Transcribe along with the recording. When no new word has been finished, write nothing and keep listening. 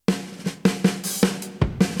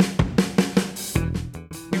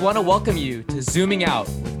want to welcome you to Zooming Out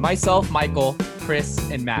with myself, Michael, Chris,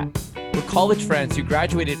 and Matt. We're college friends who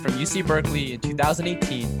graduated from UC Berkeley in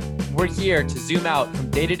 2018. We're here to zoom out from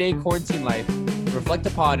day-to-day quarantine life, reflect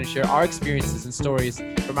upon and share our experiences and stories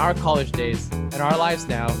from our college days and our lives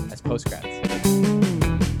now as postgrads.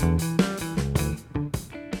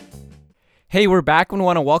 Hey, we're back and we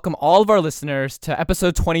want to welcome all of our listeners to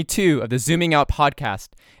episode 22 of the Zooming Out podcast.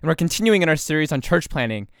 And we're continuing in our series on church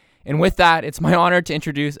planting. And with that, it's my honor to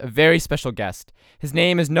introduce a very special guest. His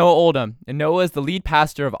name is Noah Oldham, and Noah is the lead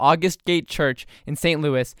pastor of August Gate Church in St.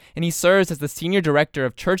 Louis, and he serves as the senior director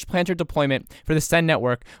of church planter deployment for the Send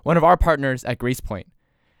Network, one of our partners at Grace Point.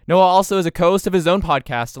 Noah also is a co-host of his own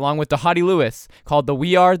podcast, along with Dahadi Lewis, called the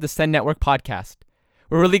We Are the Send Network podcast.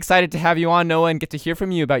 We're really excited to have you on, Noah, and get to hear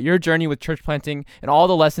from you about your journey with church planting and all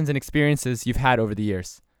the lessons and experiences you've had over the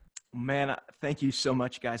years. Man, thank you so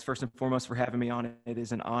much, guys. First and foremost, for having me on. It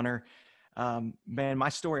is an honor. Man, my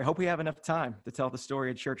story, I hope we have enough time to tell the story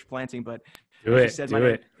of church planting, but do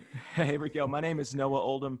it. Here we go. My name is Noah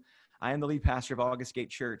Oldham. I am the lead pastor of August Gate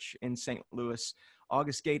Church in St. Louis.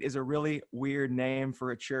 August Gate is a really weird name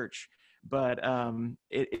for a church, but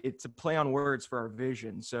it's a play on words for our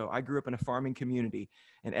vision. So I grew up in a farming community,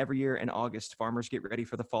 and every year in August, farmers get ready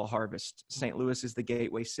for the fall harvest. St. Louis is the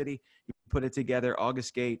gateway city. You put it together,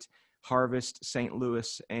 August Gate, Harvest, St.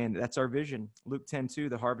 Louis, and that's our vision. Luke 10:2,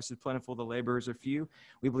 the harvest is plentiful, the laborers are few.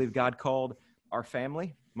 We believe God called our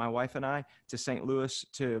family, my wife and I, to St. Louis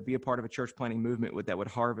to be a part of a church planting movement that would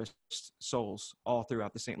harvest souls all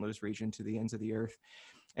throughout the St. Louis region to the ends of the earth.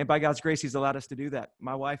 And by God's grace, he's allowed us to do that.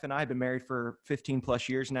 My wife and I have been married for 15 plus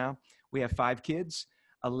years now. We have 5 kids,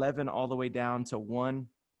 11 all the way down to 1.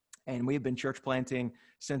 And we've been church planting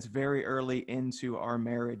since very early into our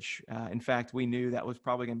marriage. In fact, we knew that was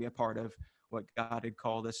probably going to be a part of what God had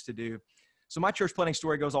called us to do. So my church planting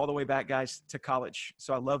story goes all the way back, guys, to college.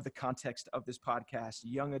 So I love the context of this podcast,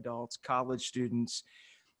 young adults, college students.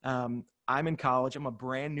 I'm in college. I'm a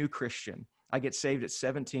brand new Christian. I get saved at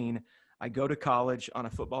 17. I go to college on a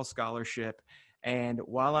football scholarship, and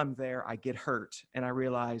while I'm there, I get hurt, and I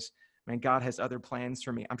realize, man, God has other plans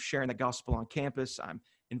for me. I'm sharing the gospel on campus. I'm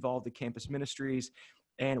involved in campus ministries,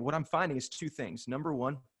 and what I'm finding is 2 things. Number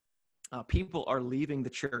one, people are leaving the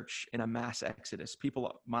church in a mass exodus.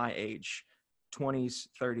 People my age, 20s,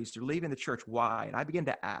 30s, they're leaving the church. Why? And I begin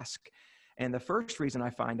to ask, and the first reason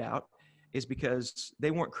I find out is because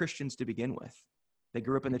they weren't Christians to begin with. They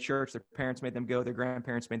grew up in the church. Their parents made them go. Their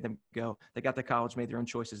grandparents made them go. They got to college, made their own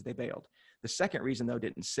choices. They bailed. The second reason, though,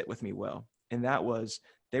 didn't sit with me well. And that was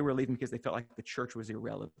they were leaving because they felt like the church was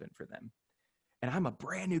irrelevant for them. And I'm a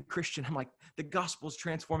brand new Christian. I'm like, the gospel is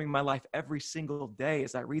transforming my life every single day.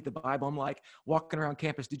 As I read the Bible, I'm like walking around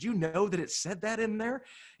campus. Did you know that it said that in there?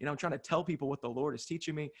 You know, I'm trying to tell people what the Lord is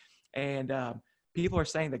teaching me. And people are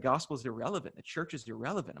saying the gospel is irrelevant. The church is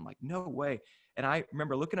irrelevant. I'm like, no way. And I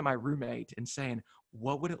remember looking at my roommate and saying,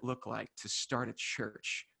 what would it look like to start a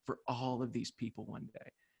church for all of these people one day?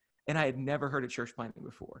 And I had never heard of church planting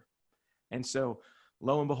before. And so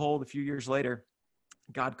lo and behold, a few years later,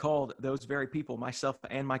 God called those very people, myself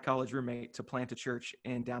and my college roommate, to plant a church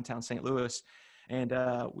in downtown St. Louis. And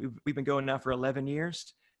we've been going now for 11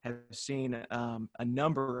 years, have seen a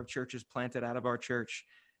number of churches planted out of our church,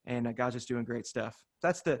 and God's just doing great stuff.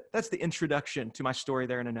 That's the introduction to my story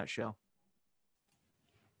there in a nutshell.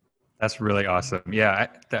 That's really awesome. Yeah,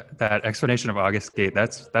 that explanation of August Gate,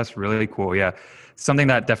 that's really cool. Yeah, something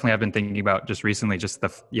that definitely I've been thinking about just recently. Just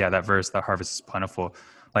that verse, "The harvest is plentiful."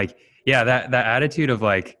 Like, yeah, that attitude of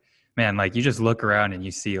like, man, like you just look around and you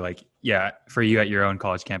see like, yeah, for you at your own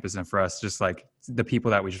college campus, and for us, just like the people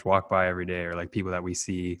that we just walk by every day, or like people that we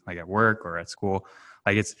see like at work or at school,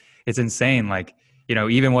 like it's insane. Like, you know,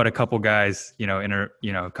 even what a couple guys,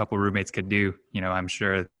 a couple roommates could do. You know, I'm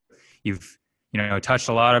sure you've touched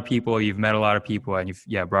a lot of people, you've met a lot of people, and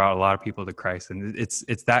you've brought a lot of people to Christ. And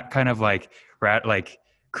it's that kind of like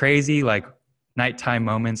crazy, like nighttime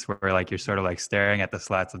moments where like you're sort of like staring at the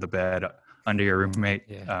slats of the bed under your roommate,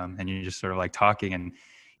 and you're just sort of like talking. And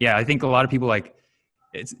yeah, I think a lot of people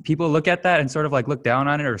people look at that and sort of like look down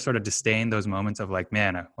on it, or sort of disdain those moments of like,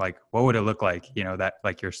 man, like what would it look like? You know, that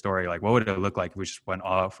like your story, like what would it look like if we just went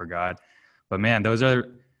all out for God? But man,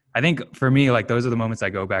 I think for me, like those are the moments I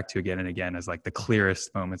go back to again and again as like the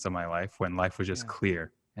clearest moments of my life, when life was just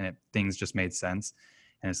clear and things just made sense.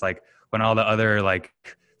 And it's like when all the other like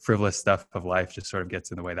frivolous stuff of life just sort of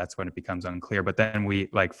gets in the way, that's when it becomes unclear. But then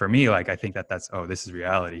for me, like, I think that's, this is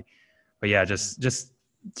reality. But yeah, just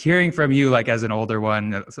hearing from you, like as an older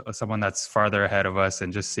one, someone that's farther ahead of us,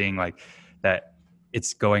 and just seeing like that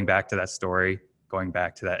it's going back to that story, going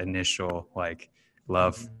back to that initial like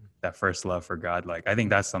love that first love for God. Like, I think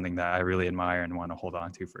that's something that I really admire and want to hold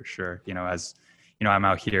on to for sure. As I'm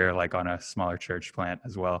out here like on a smaller church plant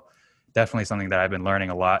as well. Definitely something that I've been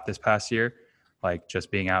learning a lot this past year, like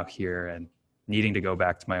just being out here and needing to go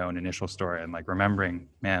back to my own initial story and like remembering,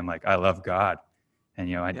 man, like I love God,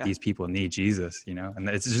 and these people need Jesus, and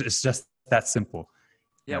it's just that simple.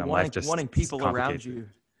 Yeah, Life just wanting people around complicates you,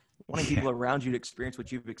 to experience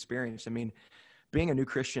what you've experienced. I mean, being a new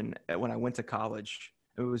Christian when I went to college,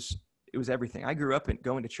 it was everything. I grew up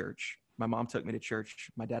going to church. My mom took me to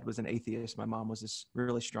church. My dad was an atheist. My mom was this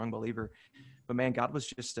really strong believer. But man, God was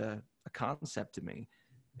just a concept to me.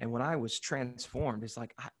 And when I was transformed, it's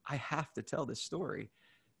like, I have to tell this story.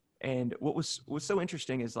 And what was so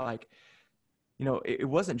interesting is like, it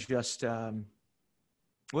wasn't just, it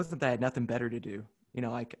wasn't that I had nothing better to do.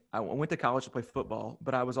 Like I went to college to play football,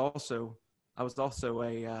 but I had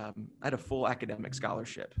a full academic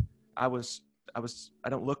scholarship. I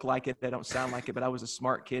don't look like it. I don't sound like it, but I was a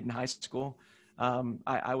smart kid in high school.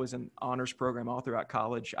 I was an honors program all throughout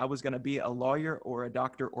college. I was going to be a lawyer or a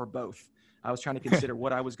doctor or both. I was trying to consider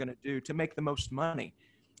what I was going to do to make the most money.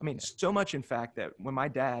 I mean, so much, in fact, that when my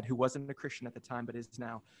dad, who wasn't a Christian at the time, but is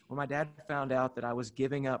now, when my dad found out that I was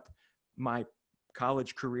giving up my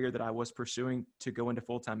college career that I was pursuing to go into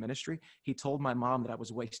full-time ministry, he told my mom that I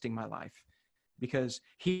was wasting my life, because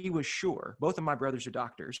he was sure, both of my brothers are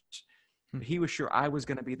doctors, he was sure I was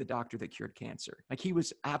going to be the doctor that cured cancer. Like, he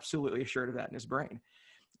was absolutely assured of that in his brain.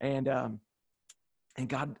 And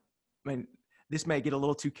God, I mean, this may get a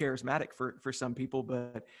little too charismatic for some people,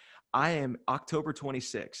 but I am October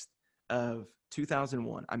 26th of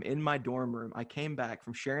 2001. I'm in my dorm room. I came back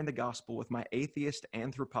from sharing the gospel with my atheist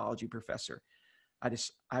anthropology professor. I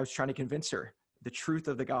was trying to convince her the truth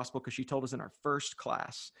of the gospel, because she told us in our first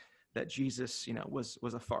class that Jesus,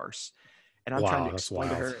 was a farce. And I'm trying to explain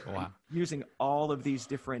to her using all of these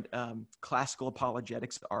different classical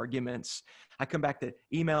apologetics arguments. I come back to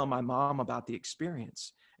email my mom about the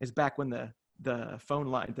experience. It's back when the phone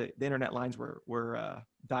line, the internet lines were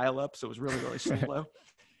dial up, so it was really, really slow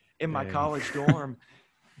in my college dorm.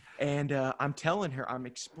 And I'm telling her, I'm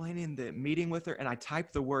explaining the meeting with her, and I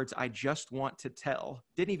type the words, "I just want to tell."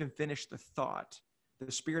 Didn't even finish the thought.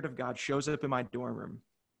 The Spirit of God shows up in my dorm room,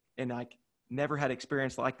 and I never had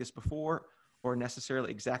experience like this before, or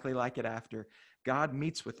necessarily exactly like it after. God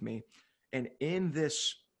meets with me, and in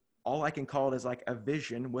this, all I can call it is like a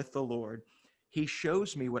vision with the Lord. He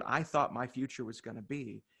shows me what I thought my future was going to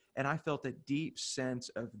be. And I felt a deep sense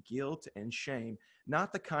of guilt and shame,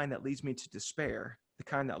 not the kind that leads me to despair, the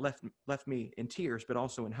kind that left me in tears, but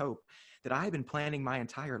also in hope, that I had been planning my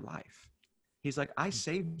entire life. He's like, I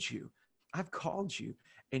saved you. I've called you,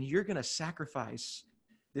 and you're going to sacrifice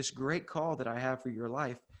this great call that I have for your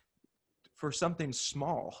life for something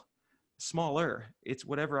smaller. It's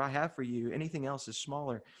whatever I have for you. Anything else is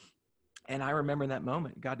smaller. And I remember in that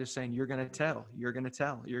moment, God just saying, you're going to tell, you're going to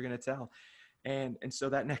tell, you're going to tell. And so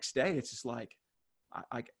that next day, it's just like,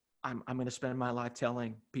 I'm going to spend my life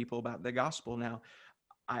telling people about the gospel. Now,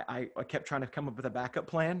 I kept trying to come up with a backup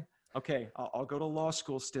plan. Okay, I'll go to law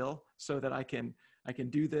school still so that I can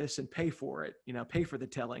do this and pay for it, pay for the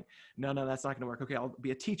telling. No, that's not going to work. Okay, I'll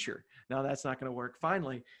be a teacher. No, that's not going to work.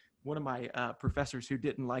 Finally, one of my professors who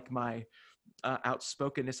didn't like my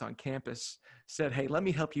outspokenness on campus said, "Hey, let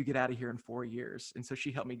me help you get out of here in 4 years." And so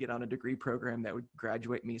she helped me get on a degree program that would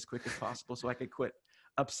graduate me as quick as possible so I could quit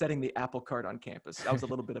upsetting the apple cart on campus. I was a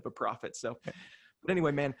little bit of a prophet. So, but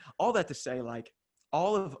anyway, man, all that to say, like,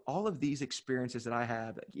 all of these experiences that I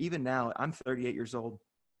have, even now, I'm 38 years old.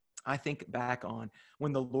 I think back on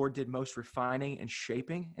when the Lord did most refining and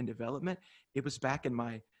shaping and development. It was back in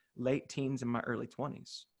my late teens and my early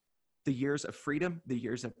 20s. The years of freedom, the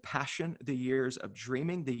years of passion, the years of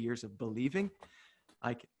dreaming, the years of believing.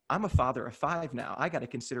 Like, I'm a father of 5 now. I got to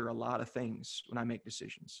consider a lot of things when I make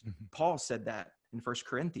decisions. Mm-hmm. Paul said that in 1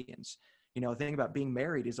 Corinthians. The thing about being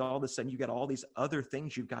married is all of a sudden you got all these other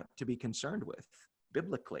things you've got to be concerned with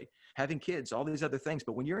biblically. Having kids, all these other things.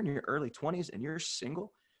 But when you're in your early 20s and you're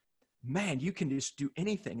single, man, you can just do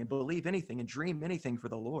anything and believe anything and dream anything for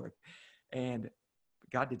the Lord. And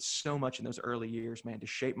God did so much in those early years, man, to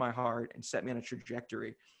shape my heart and set me on a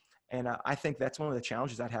trajectory. And I think that's one of the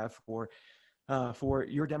challenges I'd have for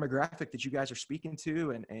your demographic that you guys are speaking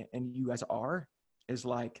to and you guys are, is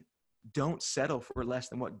like, don't settle for less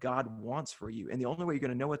than what God wants for you. And the only way you're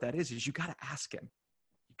going to know what that is you got to ask him.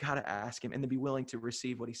 You got to ask him and then be willing to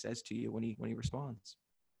receive what he says to you when he responds.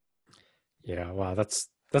 Yeah. Wow. That's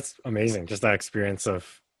amazing. Just that experience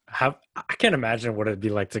of I can't imagine what it'd be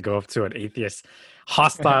like to go up to an atheist,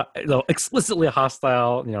 hostile, explicitly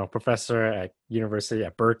hostile, professor at university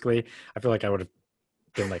at Berkeley. I feel like I would have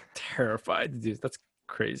been like terrified to do. That's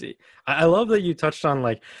crazy. I love that you touched on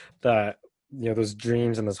like the, those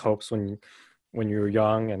dreams and those hopes when you were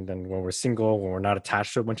young, and then when we're single, when we're not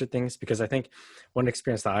attached to a bunch of things. Because I think one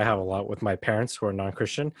experience that I have a lot with my parents who are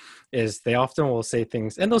non-Christian is they often will say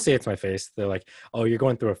things, and they'll say it to my face. They're like, "Oh, you're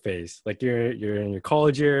going through a phase. Like you're in your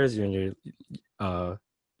college years, you're in your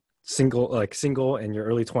single in your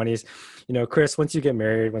early 20s. Chris, once you get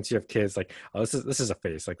married, once you have kids, like, oh, this is a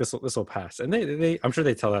phase. Like this will pass." And they I'm sure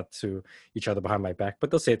they tell that to each other behind my back,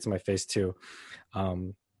 but they'll say it to my face too.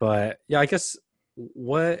 But yeah, I guess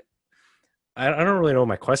what I don't really know what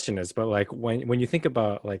my question is, but like when you think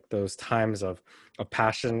about like those times of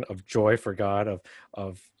passion, of joy for God,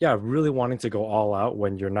 of yeah, really wanting to go all out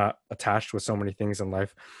when you're not attached with so many things in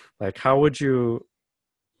life, like how would you,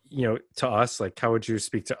 to us, like how would you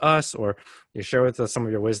speak to us, or you share with us some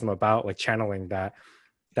of your wisdom about like channeling that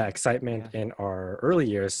excitement in our early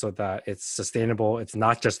years so that it's sustainable, it's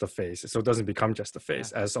not just a phase, so it doesn't become just a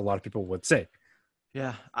phase, as a lot of people would say.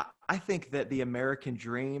 Yeah, I think that the American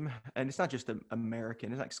dream, and it's not just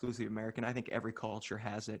American, it's not exclusively American. I think every culture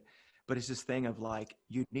has it, but it's this thing of like,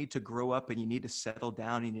 you need to grow up and you need to settle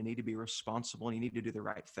down and you need to be responsible and you need to do the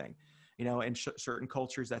right thing. In certain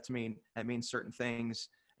cultures, that means certain things.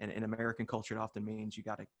 And in American culture, it often means you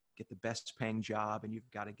got to get the best paying job and you've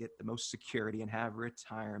got to get the most security and have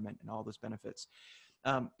retirement and all those benefits.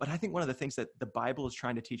 But I think one of the things that the Bible is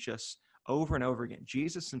trying to teach us over and over again,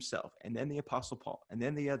 Jesus himself, and then the Apostle Paul, and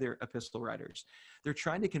then the other epistle writers, they're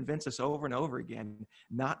trying to convince us over and over again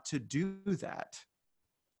not to do that,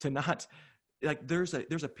 to not, like, there's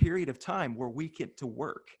a period of time where we get to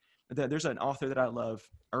work. There's an author that I love,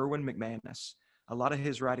 Erwin McManus. A lot of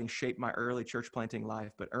his writing shaped my early church planting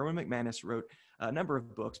life, but Erwin McManus wrote a number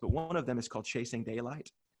of books, but one of them is called Chasing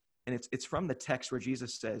Daylight. And it's from the text where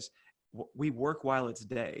Jesus says, we work while it's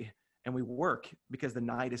day, and we work because the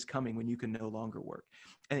night is coming when you can no longer work.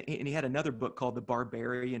 And he had another book called The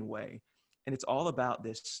Barbarian Way. And it's all about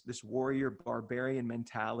this warrior barbarian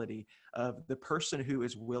mentality of the person who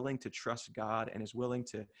is willing to trust God and is willing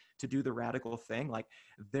to do the radical thing. Like,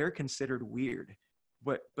 they're considered weird.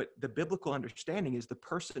 But the biblical understanding is the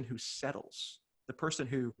person who settles, the person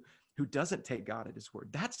who doesn't take God at his word.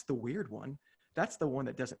 That's the weird one. That's the one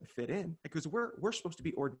that doesn't fit in, because we're supposed to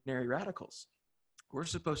be ordinary radicals. We're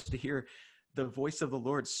supposed to hear the voice of the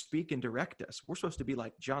Lord speak and direct us. We're supposed to be,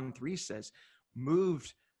 like John 3 says,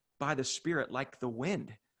 moved by the Spirit like the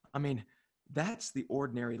wind. I mean, that's the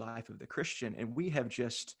ordinary life of the Christian. And we have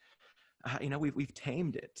just, we've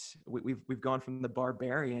tamed it. We've gone from the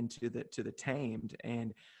barbarian to the tamed.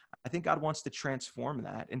 And I think God wants to transform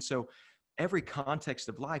that. And so every context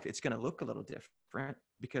of life, it's going to look a little different,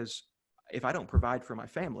 because if I don't provide for my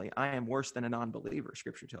family, I am worse than a non-believer,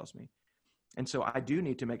 Scripture tells me. And so I do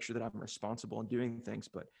need to make sure that I'm responsible in doing things,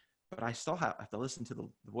 but I still have to listen to the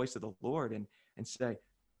voice of the Lord and say,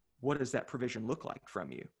 what does that provision look like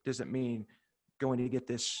from you? Does it mean going to get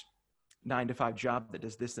this 9-to-5 job that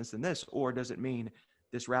does this, this, and this? Or does it mean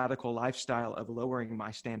this radical lifestyle of lowering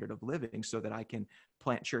my standard of living so that I can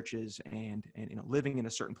plant churches and living in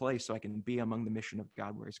a certain place so I can be among the mission of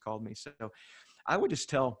God where he's called me? So I would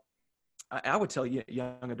tell you,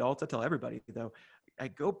 young adults, I tell everybody though, I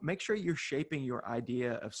go make sure you're shaping your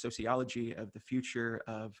idea of sociology, of the future,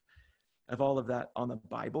 of all of that on the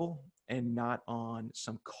Bible and not on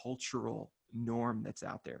some cultural norm that's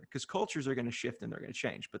out there, because cultures are going to shift and they're going to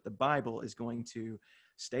change, but the Bible is going to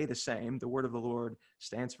stay the same. The word of the Lord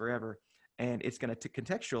stands forever, and it's going to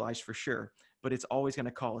contextualize for sure, but it's always going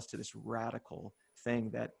to call us to this radical thing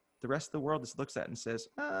that the rest of the world just looks at and says,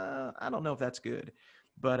 I don't know if that's good.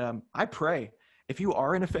 But I pray, if you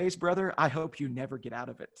are in a phase, brother, I hope you never get out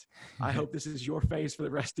of it. I hope this is your phase for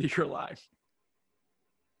the rest of your life.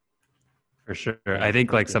 For sure. I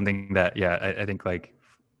think like something that,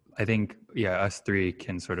 I think us three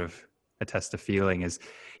can sort of attest to feeling is,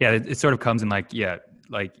 it sort of comes in like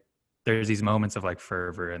there's these moments of like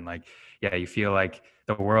fervor and like, you feel like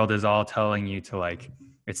the world is all telling you to like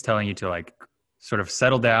sort of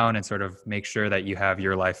settle down and sort of make sure that you have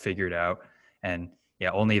your life figured out. And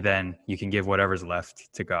only then you can give whatever's left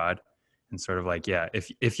to God. And sort of like,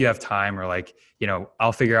 if you have time, or like,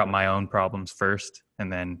 I'll figure out my own problems first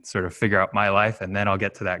and then sort of figure out my life, and then I'll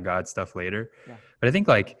get to that God stuff later. Yeah. But I think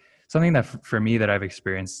like something that for me that I've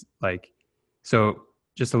experienced, like, so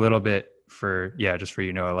just a little bit just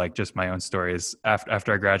for, like just my own story is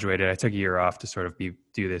after I graduated, I took a year off to sort of do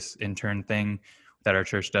this intern thing that our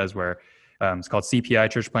church does where it's called CPI,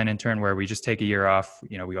 Church Plant Intern, where we just take a year off.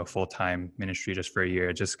 We go full-time ministry just for a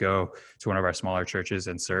year, just go to one of our smaller churches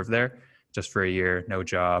and serve there just for a year, no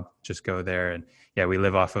job, just go there. And, yeah, we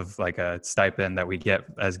live off of like a stipend that we get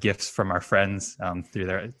as gifts from our friends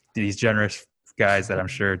through these generous guys that I'm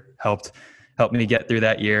sure helped me get through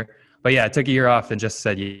that year. But yeah, I took a year off and just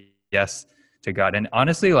said yes to God. And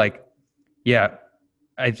honestly, like, yeah,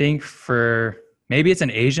 I think maybe it's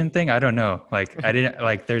an Asian thing. I don't know. Like, I didn't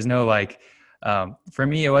like, there's no like, for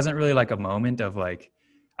me, it wasn't really like a moment of like,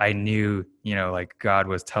 I knew, like God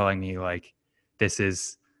was telling me like, this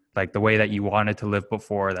is like the way that you wanted to live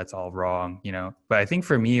before. That's all wrong, But I think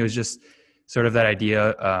for me, it was just sort of that idea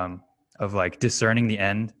of like discerning the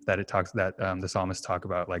end that the psalmists talk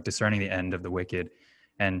about, like discerning the end of the wicked,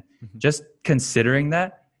 and just considering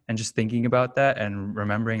that and just thinking about that and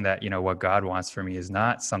remembering that, what God wants for me is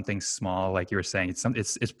not something small, like you were saying.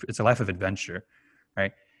 It's a life of adventure,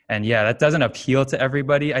 right? And yeah, that doesn't appeal to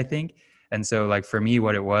everybody, I think. And so like for me,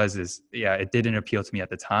 what it was is, yeah, it didn't appeal to me at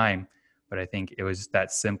the time, but I think it was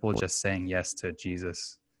that simple, just saying yes to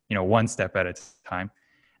Jesus, one step at a time.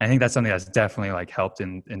 And I think that's something that's definitely like helped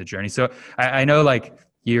in the journey. So I know like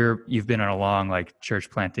you've been on a long like church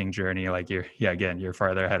planting journey. Like you're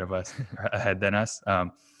farther ahead than us.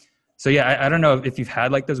 So yeah, I don't know if you've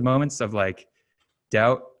had like those moments of like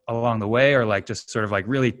doubt along the way, or like just sort of like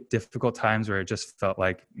really difficult times where it just felt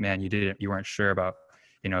like, man, you weren't sure about,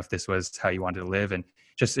 if this was how you wanted to live. And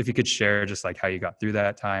just if you could share just like how you got through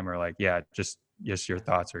that time, or like, yeah, just your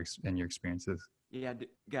thoughts and your experiences. Yeah,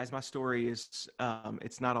 guys, my story is,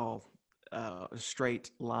 it's not all a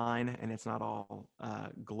straight line, and it's not all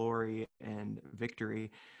glory and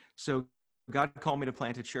victory. So God called me to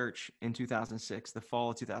plant a church in 2006, the fall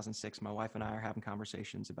of 2006. My wife and I are having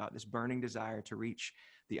conversations about this burning desire to reach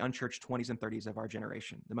the unchurched 20s and 30s of our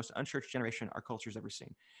generation, the most unchurched generation our culture's ever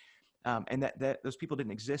seen. And that those people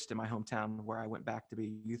didn't exist in my hometown where I went back to be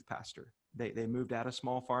a youth pastor. They moved out of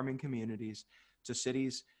small farming communities to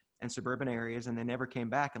cities and suburban areas, and they never came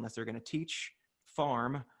back unless they're going to teach,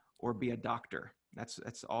 farm, or be a doctor.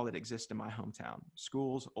 That's all that exists in my hometown: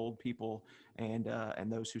 schools, old people, and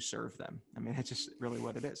those who serve them. I mean, that's just really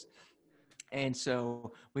what it is. And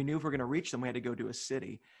so we knew if we're going to reach them, we had to go to a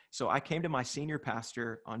city. So I came to my senior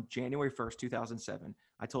pastor on January 1st, 2007.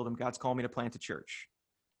 I told him, God's called me to plant a church.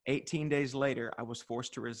 18 days later, I was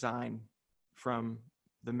forced to resign from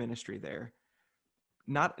the ministry there.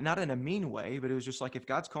 Not in a mean way, but it was just like, if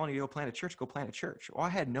God's calling you to go plant a church, go plant a church. Well, I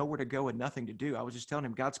had nowhere to go and nothing to do. I was just telling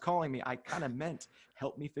him, God's calling me. I kind of meant,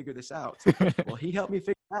 help me figure this out. Well, he helped me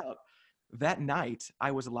figure it out. That night,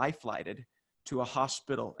 I was life-flighted to a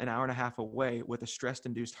hospital an hour and a half away with a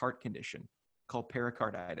stress-induced heart condition called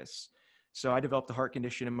pericarditis. So I developed a heart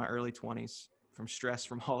condition in my early 20s from stress,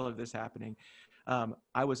 from all of this happening.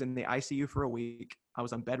 I was in the ICU for a week. I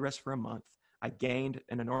was on bed rest for a month. I gained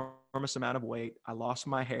an enormous amount of weight. I lost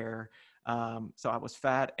my hair. So I was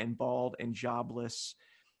fat and bald and jobless.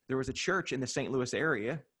 There was a church in the St. Louis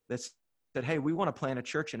area that said, hey, we want to plant a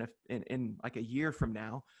church in like a year from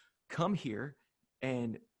now. Come here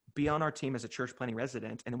and be on our team as a church planting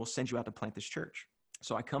resident, and then we'll send you out to plant this church.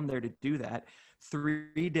 So I come there to do that.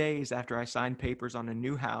 3 days after I signed papers on a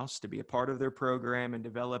new house to be a part of their program and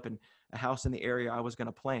develop a house in the area I was going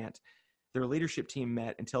to plant, their leadership team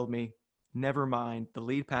met and told me, never mind, the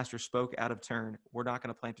lead pastor spoke out of turn. We're not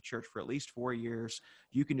going to plant a church for at least 4 years.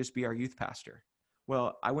 You can just be our youth pastor.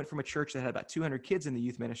 Well, I went from a church that had about 200 kids in the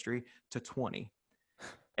youth ministry to 20.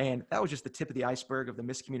 And that was just the tip of the iceberg of the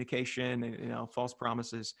miscommunication and, false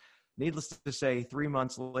promises. Needless to say, 3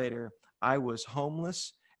 months later, I was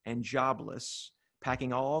homeless and jobless,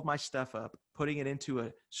 packing all of my stuff up, putting it into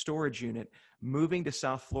a storage unit, moving to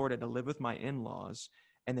South Florida to live with my in-laws,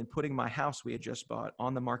 and then putting my house we had just bought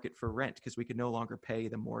on the market for rent because we could no longer pay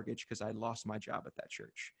the mortgage because I had lost my job at that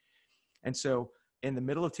church. And so in the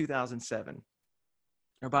middle of 2007,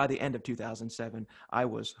 or by the end of 2007, I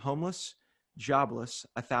was homeless, jobless,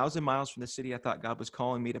 1,000 miles from the city I thought God was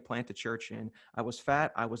calling me to plant a church in. I was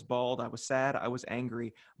fat, I was bald, I was sad, I was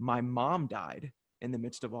angry. My mom died in the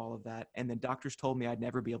midst of all of that, and the doctors told me I'd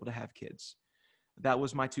never be able to have kids. That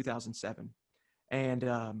was my 2007.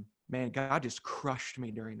 And man, God just crushed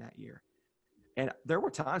me during that year. And there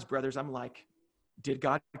were times, brothers, I'm like, did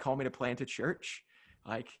God call me to plant a church?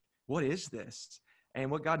 Like, what is this?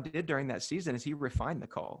 And what God did during that season is he refined the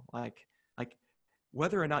call. Like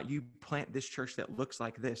whether or not you plant this church that looks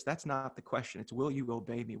like this, that's not the question. It's, will you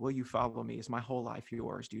obey me? Will you follow me? Is my whole life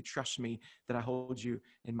yours? Do you trust me that I hold you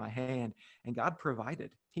in my hand? And God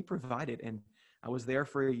provided. He provided. And I was there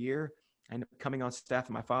for a year and coming on staff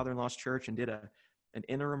at my father-in-law's church and did an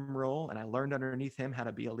interim role. And I learned underneath him how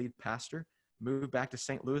to be a lead pastor. Moved back to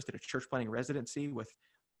St. Louis, did a church planting residency with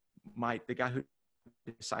the guy who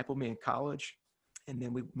discipled me in college. And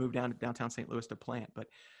then we moved down to downtown St. Louis to plant. But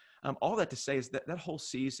All that to say is that that whole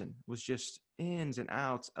season was just ins and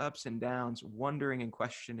outs, ups and downs, wondering and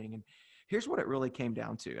questioning. And here's what it really came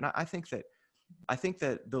down to. And I think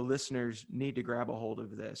that the listeners need to grab a hold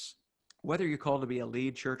of this. Whether you're called to be a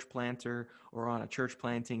lead church planter or on a church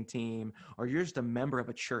planting team, or you're just a member of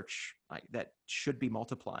a church that should be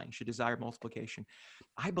multiplying, should desire multiplication,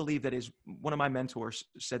 I believe that is one of my mentors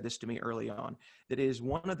said this to me early on, that it is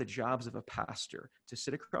one of the jobs of a pastor to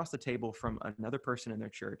sit across the table from another person in their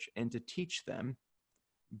church and to teach them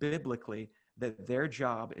biblically that their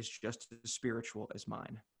job is just as spiritual as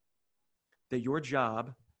mine. That your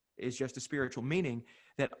job is just as spiritual, meaning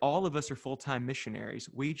that all of us are full-time missionaries.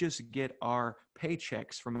 We just get our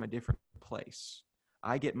paychecks from a different place.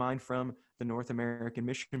 I get mine from the North American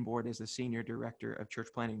Mission Board as the Senior Director of Church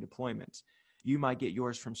Planting Deployments. You might get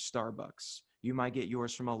yours from Starbucks. You might get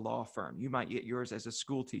yours from a law firm. You might get yours as a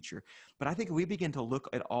school teacher. But I think if we begin to look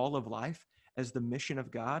at all of life as the mission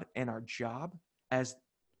of God and our job as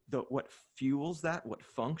what fuels that, what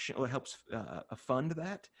helps fund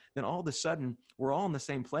that, then all of a sudden we're all on the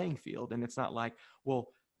same playing field. And it's not like, well,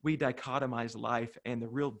 we dichotomize life and the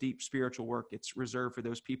real deep spiritual work, it's reserved for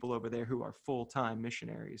those people over there who are full-time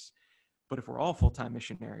missionaries. But if we're all full-time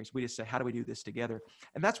missionaries, we just say, how do we do this together?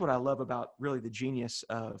 And that's what I love about really the genius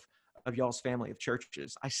of y'all's family of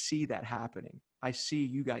churches. I see that happening. I see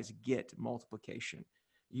you guys get multiplication.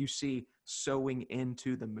 You see sowing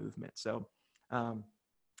into the movement. So,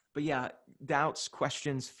 but yeah, doubts,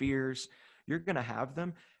 questions, fears, you're going to have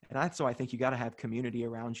them. And so I think you got to have community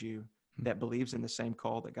around you that believes in the same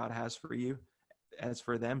call that God has for you as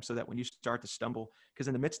for them, so that when you start to stumble, because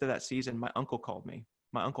in the midst of that season, my uncle called me,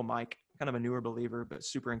 my uncle Mike, kind of a newer believer, but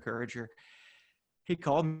super encourager. He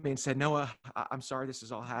called me and said, Noah, I'm sorry this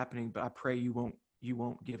is all happening, but I pray you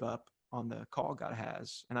won't give up on the call God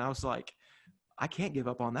has. And I was like, I can't give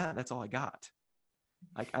up on that. That's all I got.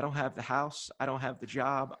 Like, I don't have the house. I don't have the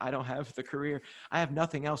job. I don't have the career. I have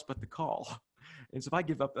nothing else but the call. And so if I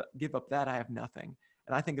give up that, I have nothing.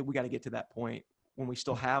 And I think that we got to get to that point when we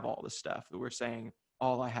still have all the stuff that we're saying,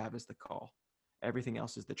 all I have is the call. Everything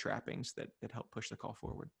else is the trappings that help push the call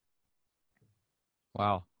forward.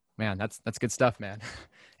 Wow, man, that's good stuff, man.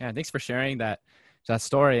 Yeah, thanks for sharing that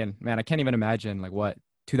story. And man, I can't even imagine like what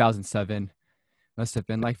 2007 must have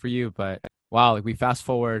been like for you. But wow, like we fast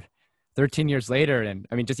forward 13 years later, and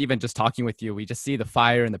I mean, just talking with you, we just see the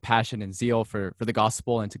fire and the passion and zeal for the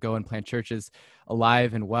gospel and to go and plant churches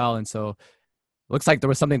alive and well. And so it looks like there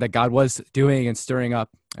was something that God was doing and stirring up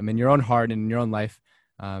in your own heart and in your own life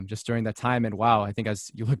just during that time. And wow, I think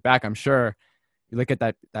as you look back, I'm sure you look at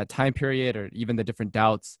that time period or even the different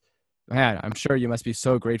doubts, man, I'm sure you must be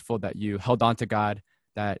so grateful that you held on to God,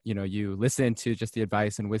 that, you listened to just the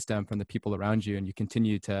advice and wisdom from the people around you, and you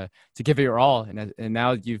continue to give it your all. And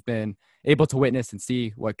now you've been able to witness and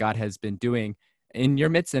see what God has been doing in your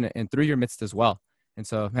midst and through your midst as well. And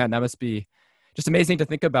so, man, that must be just amazing to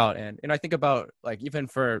think about. And I think about, like, even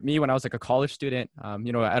for me, when I was like a college student,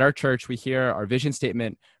 at our church, we hear our vision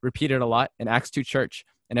statement repeated a lot in Acts 2 Church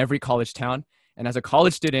in every college town. And as a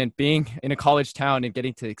college student, being in a college town and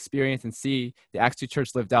getting to experience and see the Acts 2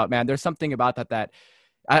 Church lived out, man, there's something about that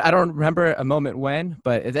I don't remember a moment when,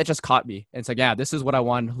 but that just caught me. And it's like, yeah, this is what I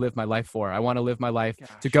want to live my life for. I want to live my life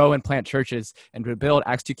to go and plant churches and to build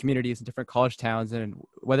Acts 2 communities in different college towns. And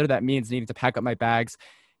whether that means needing to pack up my bags,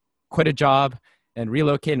 quit a job, and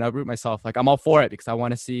relocate and uproot myself, like, I'm all for it because I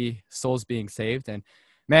want to see souls being saved. And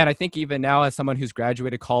man, I think even now, as someone who's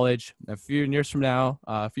graduated college a few years from now,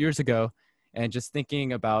 a few years ago, and just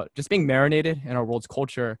thinking about just being marinated in our world's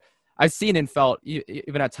culture, I've seen and felt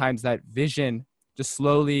even at times that vision just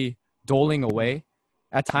slowly doling away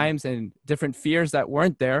at times, and different fears that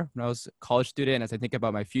weren't there when I was a college student. As I think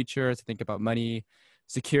about my future, as I think about money,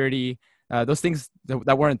 security, those things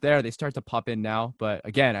that weren't there, they start to pop in now. But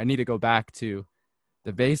again, I need to go back to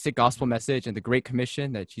the basic gospel message and the great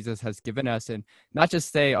commission that Jesus has given us, and not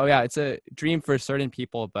just say, oh yeah, it's a dream for certain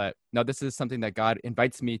people, but no, this is something that God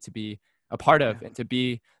invites me to be a part of and to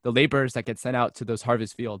be the laborers that get sent out to those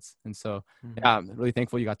harvest fields. And so, yeah, I'm really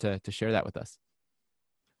thankful you got to share that with us.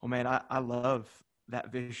 Well, man, I love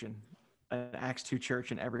that vision, an Acts 2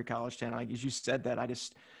 Church in every college town. Like, as you said that, I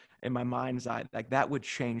just, in my mind's eye, like, that would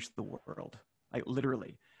change the world. Like,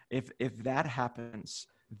 literally, if that happens,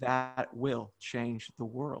 that will change the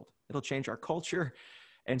world. It'll change our culture.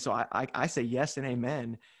 And so I say yes and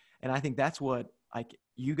amen. And I think that's what, like,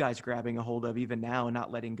 you guys grabbing a hold of even now and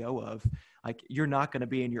not letting go of. Like, you're not going to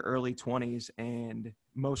be in your early 20s and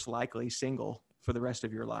most likely single for the rest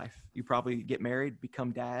of your life. You probably get married,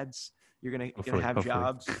 become dads. You're gonna have hopefully.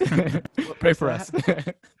 jobs. Pray for us.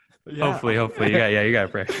 Yeah. Hopefully. You got to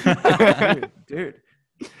pray. dude.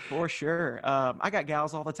 For sure. I got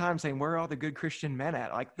gals all the time saying, "Where are all the good Christian men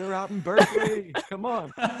at?" Like, they're out in Berkeley. Come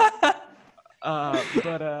on.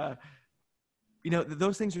 But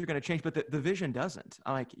those things are going to change, but the vision doesn't.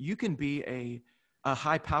 Like, you can be a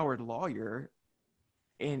high-powered lawyer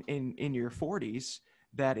in your 40s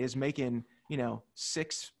that is making,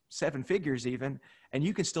 6-7 figures even, and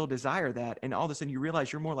you can still desire that. And all of a sudden you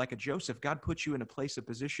realize you're more like a Joseph. God puts you in a place of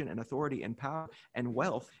position and authority and power and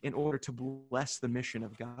wealth in order to bless the mission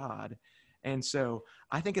of God. And so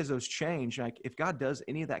I think as those change, like if God does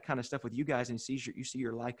any of that kind of stuff with you guys and you see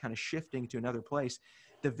your life kind of shifting to another place,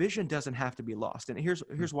 the vision doesn't have to be lost. And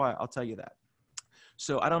here's why I'll tell you that.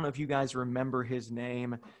 So I don't know if you guys remember his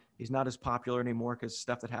name. He's not as popular anymore because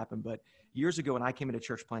stuff that happened. But years ago when I came into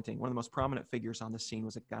church planting, one of the most prominent figures on the scene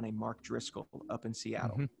was a guy named Mark Driscoll up in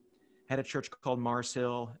Seattle. Mm-hmm. Had a church called Mars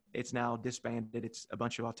Hill. It's now disbanded. It's a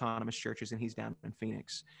bunch of autonomous churches, and he's down in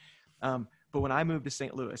Phoenix. But when I moved to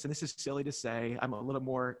St. Louis, and this is silly to say, I'm a little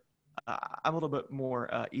bit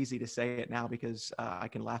more easy to say it now because I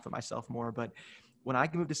can laugh at myself more. But when I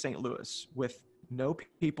moved to St. Louis with no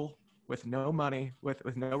people, with no money,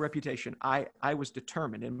 with no reputation, I was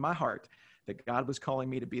determined in my heart that God was calling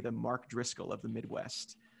me to be the Mark Driscoll of the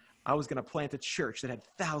Midwest. I was going to plant a church that had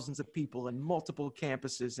thousands of people and multiple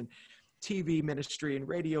campuses and TV ministry and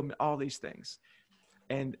radio, all these things.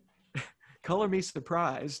 And color me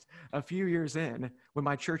surprised, a few years in, when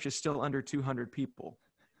my church is still under 200 people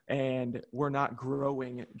and we're not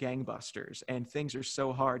growing gangbusters and things are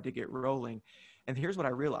so hard to get rolling. And here's what I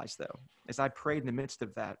realized, though, as I prayed in the midst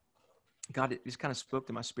of that, God just kind of spoke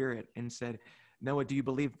to my spirit and said, "Noah, do you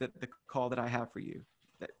believe that the call that I have for you,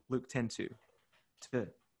 that Luke 10:2, to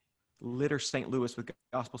litter St. Louis with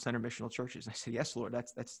gospel-centered missional churches?" And I said, "Yes, Lord,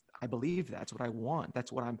 I believe that's what I want.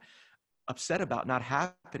 That's what I'm upset about not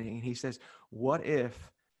happening." And he says, "What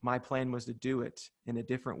if my plan was to do it in a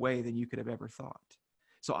different way than you could have ever thought?"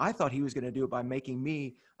 So I thought he was going to do it by making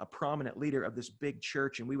me a prominent leader of this big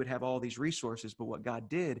church and we would have all these resources. But what God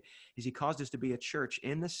did is he caused us to be a church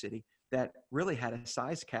in the city that really had a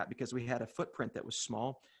size cap because we had a footprint that was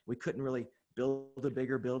small. We couldn't really build a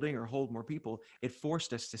bigger building or hold more people. It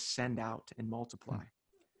forced us to send out and multiply.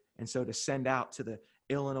 And so to send out to the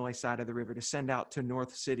Illinois side of the river, to send out to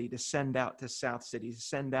North City, to send out to South City, to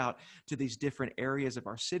send out to these different areas of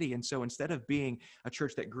our city. And so instead of being a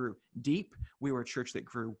church that grew deep, we were a church that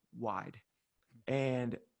grew wide.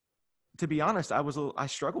 And to be honest, I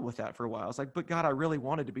struggled with that for a while. I was like, but God, I really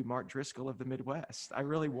wanted to be Mark Driscoll of the Midwest. I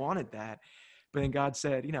really wanted that. But then God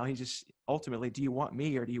said, he just ultimately, do you want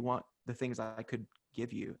me or do you want the things I could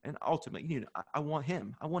give you? And ultimately, I want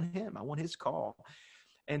him. I want him. I want his call.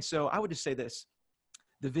 And so I would just say this,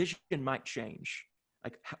 the vision might change,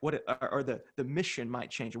 like the mission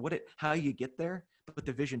might change or how you get there, but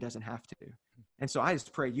the vision doesn't have to. And so I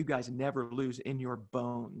just pray you guys never lose in your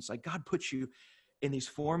bones. Like God puts you in these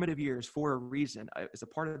formative years for a reason as a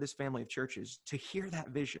part of this family of churches to hear that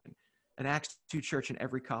vision. An Acts 2 church in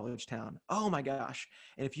every college town. Oh my gosh.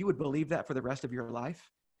 And if you would believe that for the rest of your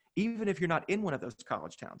life, even if you're not in one of those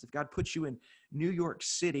college towns, if God puts you in New York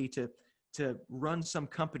City to run some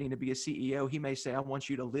company, to be a CEO, he may say, I want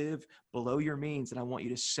you to live below your means and I want you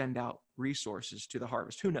to send out resources to the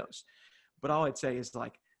harvest. Who knows? But all I'd say is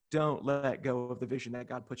don't let go of the vision that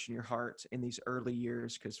God puts in your heart in these early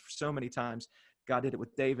years, because for so many times, God did it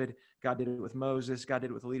with David, God did it with Moses, God did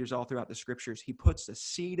it with leaders all throughout the scriptures. He puts the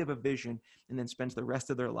seed of a vision and then spends the rest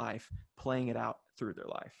of their life playing it out through their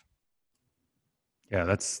life. Yeah,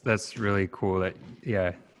 that's really cool that,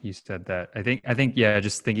 you said that. I think,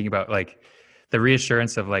 just thinking about the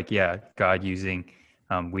reassurance of God using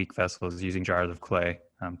weak vessels, using jars of clay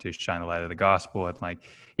to shine the light of the gospel. And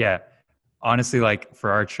honestly, for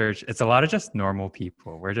our church, it's a lot of just normal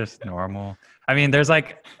people. We're just normal. I mean, there's a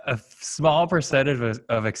small percentage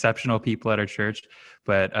of exceptional people at our church,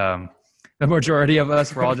 but the majority of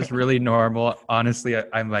us, we're all just really normal. Honestly,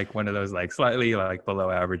 I'm one of those slightly below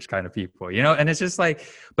average kind of people, and it's just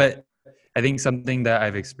but I think something that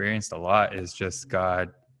I've experienced a lot is just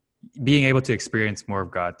God, being able to experience more of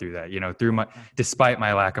God through that, despite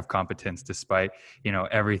my lack of competence, despite,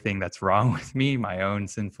 everything that's wrong with me, my own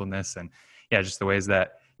sinfulness, and just the ways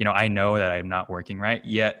that, I know that I'm not working right,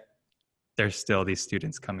 yet there's still these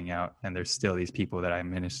students coming out and there's still these people that I'm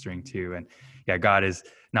ministering to. And God is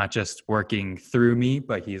not just working through me,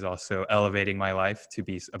 but he's also elevating my life to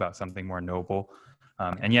be about something more noble.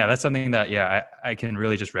 And that's something that, I can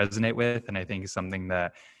really just resonate with. And I think is something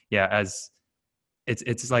that, as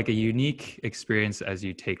it's a unique experience as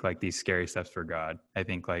you take these scary steps for God. I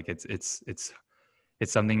think it's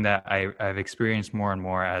something that I've experienced more and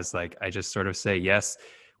more as I just sort of say yes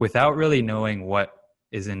without really knowing what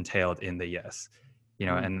is entailed in the yes,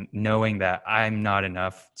 and knowing that I'm not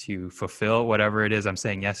enough to fulfill whatever it is I'm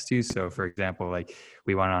saying yes to. So for example, like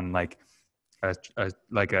we went on like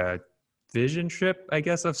a vision trip, I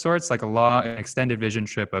guess, of sorts, like an extended vision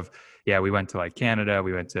trip of, we went to like Canada,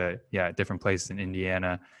 we went to, different places in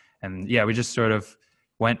Indiana. And we just sort of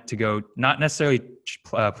went to go, not necessarily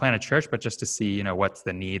plan a church, but just to see, what's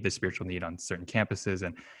the spiritual need on certain campuses.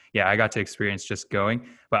 And I got to experience just going,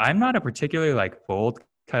 but I'm not a particularly like bold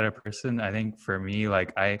kind of person. I think for me,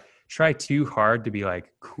 like I try too hard to be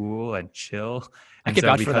like cool and chill. And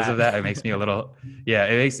so because of that, it makes me a little,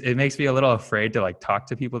 it makes me a little afraid to like talk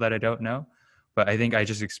to people that I don't know. But I think I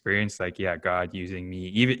just experienced like, God using me,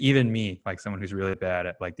 even me, like someone who's really bad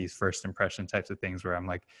at like these first impression types of things where I'm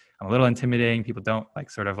a little intimidating. People don't like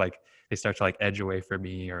sort of like, they start to like edge away from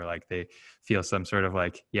me, or like they feel some sort of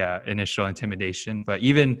like, initial intimidation. But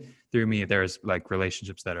even through me, there's like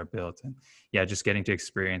relationships that are built, and just getting to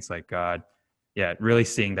experience like God, really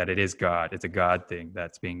seeing that it is God. It's a God thing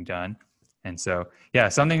that's being done. And so,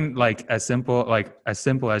 something like as simple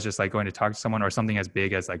as just like going to talk to someone, or something as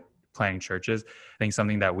big as like planning churches. I think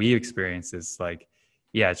something that we experience is like,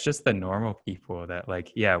 it's just the normal people that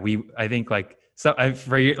like, I think like, so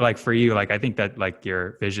for you, like, I think that like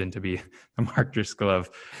your vision to be the Mark Driscoll of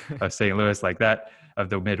St. Louis, like that, of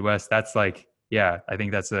the Midwest, that's like, I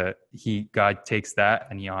think that's God takes that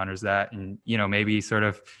and he honors that. And, maybe sort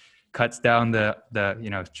of cuts down the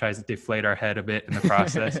tries to deflate our head a bit in the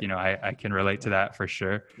process. I can relate to that for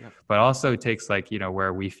sure. But also takes like,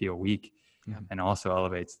 where we feel weak, and also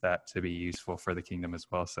elevates that to be useful for the kingdom as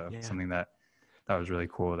well. So something that was really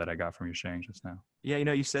cool that I got from you sharing just now. Yeah,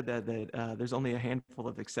 you said that there's only a handful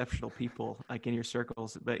of exceptional people like in your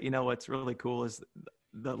circles, but what's really cool is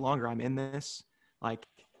the longer I'm in this, like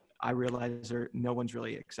I realize no one's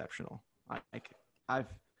really exceptional. Like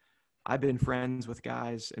I've been friends with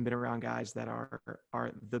guys and been around guys that are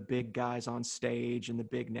the big guys on stage and the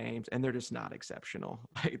big names, and they're just not exceptional.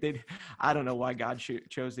 Like I don't know why God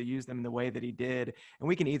chose to use them in the way that he did. And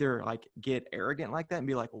we can either like get arrogant like that and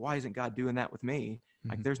be like, well, why isn't God doing that with me?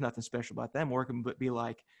 Like there's nothing special about them. Or can be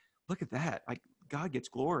like, look at that. Like God gets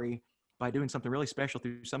glory by doing something really special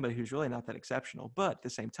through somebody who's really not that exceptional. But at the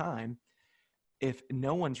same time, if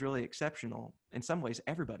no one's really exceptional, in some ways,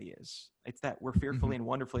 everybody is. It's that we're fearfully and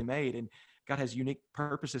wonderfully made, and God has unique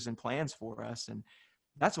purposes and plans for us. And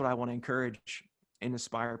that's what I want to encourage and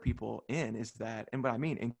inspire people in, is that, and what I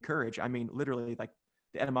mean encourage, I mean literally like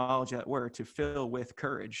the etymology of that word, to fill with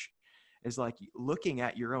courage, is like looking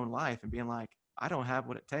at your own life and being like, I don't have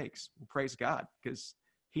what it takes. Well, praise God, because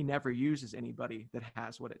he never uses anybody that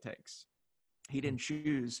has what it takes. He didn't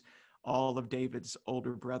choose all of David's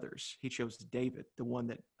older brothers. He chose David, the one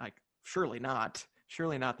that like, surely not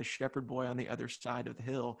the shepherd boy on the other side of the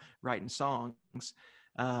hill writing songs.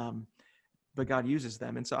 But God uses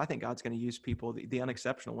them. And so I think God's going to use people, the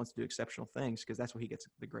unexceptional ones, to do exceptional things, because that's where he gets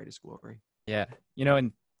the greatest glory. Yeah.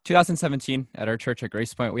 In 2017 at our church at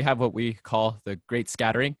Grace Point, we have what we call the Great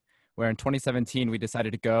Scattering, where in 2017, we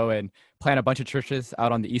decided to go and plant a bunch of churches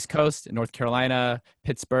out on the East Coast, in North Carolina,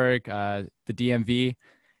 Pittsburgh, the DMV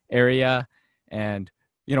area. And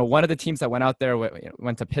one of the teams that went out there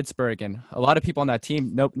went to Pittsburgh, and a lot of people on that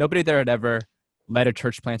team, nobody there had ever led a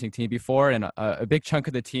church planting team before, and a big chunk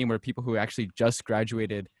of the team were people who actually just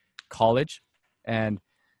graduated college. And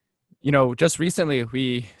just recently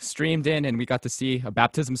we streamed in and we got to see a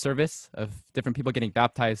baptism service of different people getting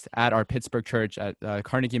baptized at our Pittsburgh church at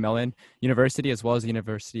Carnegie Mellon University, as well as the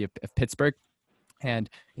University of Pittsburgh. And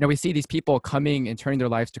we see these people coming and turning their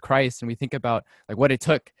lives to Christ, and we think about like what it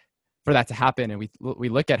took for that to happen. And we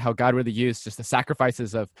look at how God really used just the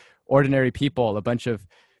sacrifices of ordinary people, a bunch of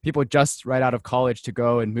people just right out of college, to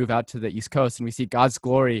go and move out to the East Coast. And we see God's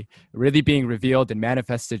glory really being revealed and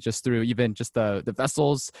manifested just through even just the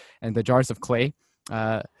vessels and the jars of clay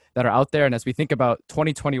that are out there. And as we think about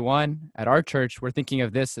 2021 at our church, we're thinking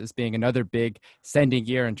of this as being another big sending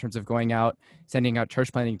year in terms of going out, sending out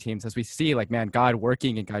church planting teams, as we see like, man, God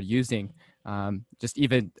working and God using just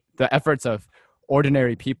even the efforts of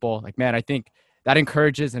ordinary people. Like, man, I think that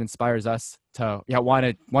encourages and inspires us to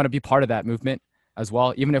want to be part of that movement as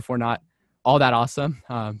well, even if we're not all that awesome.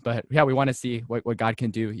 But we want to see what God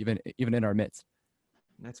can do even in our midst.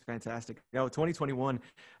 That's fantastic. 2021,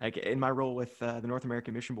 like in my role with the North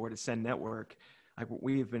American Mission Board at Send Network, like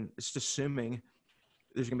we've been just assuming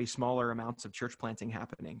there's going to be smaller amounts of church planting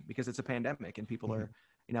happening because it's a pandemic and people are,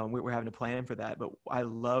 we're having to plan for that. But I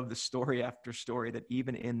love the story after story that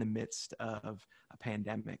even in the midst of a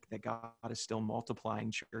pandemic, that God is still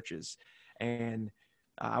multiplying churches. And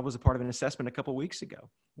I was a part of an assessment a couple weeks ago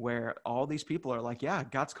where all these people are like, yeah,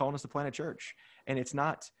 God's calling us to plant a church. And it's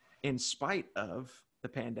not in spite of the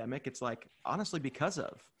pandemic. It's like, honestly, because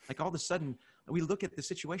of, like, all of a sudden we look at the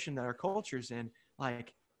situation that our culture's in,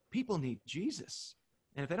 like, people need Jesus.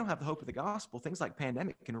 And if they don't have the hope of the gospel, things like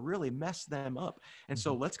pandemic can really mess them up. And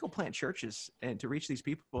so let's go plant churches and to reach these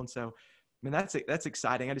people. And so, I mean, that's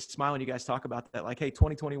exciting. I just smile when you guys talk about that. Like, hey,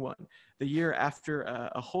 2021, the year after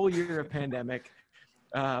a whole year of pandemic,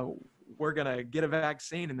 we're going to get a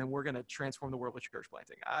vaccine and then we're going to transform the world with church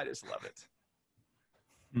planting. I just love it.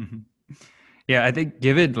 Mm-hmm. Yeah, I think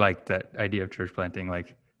given like that idea of church planting,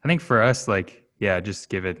 like I think for us, like, yeah, just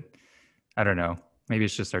give it, I don't know, maybe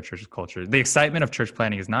it's just our church culture. The excitement of church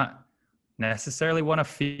planting is not necessarily one of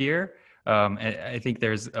fear. I think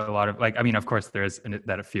there's a lot of like, I mean, of course there's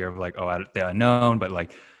that fear of like, oh, the unknown, but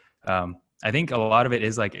like, I think a lot of it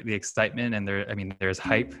is like the excitement and there's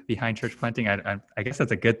hype behind church planting. I guess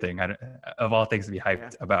that's a good thing. Of all things to be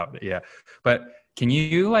hyped about. Yeah. But can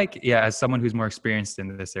you like, yeah, as someone who's more experienced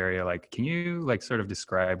in this area, like, can you like sort of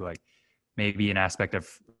describe like maybe an aspect of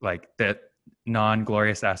like the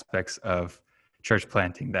non-glorious aspects of church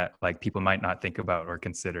planting that like people might not think about or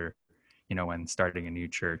consider, when starting a new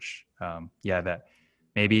church? That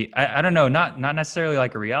maybe, I don't know, not necessarily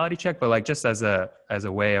like a reality check, but like just as a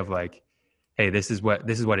way of like, hey, this is what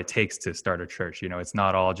it takes to start a church. It's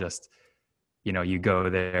not all just, you go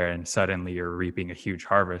there and suddenly you're reaping a huge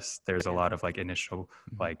harvest. There's a lot of like initial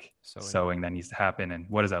like sowing that needs to happen. And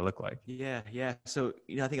what does that look like? Yeah. So,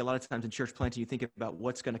 I think a lot of times in church planting, you think about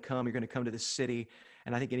what's going to come. You're going to come to this city.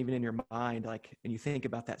 And I think even in your mind, like, and you think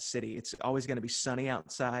about that city, it's always going to be sunny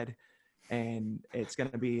outside. And it's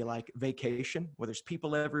going to be like vacation where there's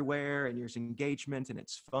people everywhere and there's engagement and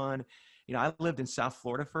it's fun. I lived in South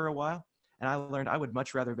Florida for a while. And I learned I would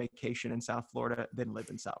much rather vacation in South Florida than live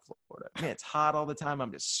in South Florida. Man, it's hot all the time.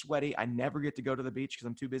 I'm just sweaty. I never get to go to the beach because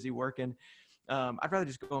I'm too busy working. I'd rather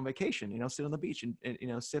just go on vacation, sit on the beach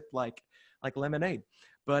and sip like lemonade.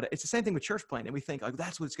 But it's the same thing with church planting. And we think like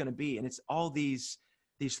that's what it's going to be. And it's all these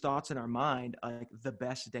thoughts in our mind, like the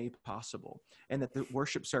best day possible, and that the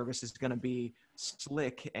worship service is going to be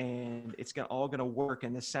slick and it's all going to work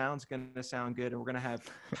and the sound's going to sound good and we're going to have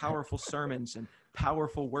powerful sermons and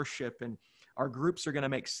powerful worship and our groups are going to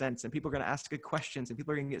make sense and people are going to ask good questions and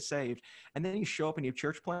people are going to get saved. And then you show up in your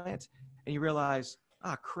church plant and you realize,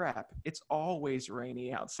 crap, it's always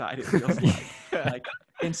rainy outside. It feels like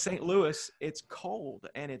in St. Louis, it's cold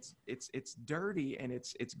and it's dirty and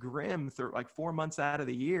it's grim through like 4 months out of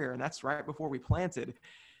the year. And that's right before we planted.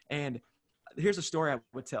 And here's a story I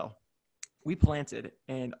would tell. We planted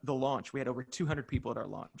and the launch, we had over 200 people at our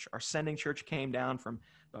launch. Our sending church came down from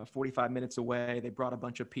 45 minutes away. They brought a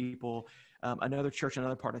bunch of people. Another church in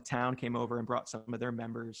another part of town came over and brought some of their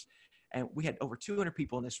members. And we had over 200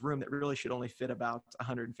 people in this room that really should only fit about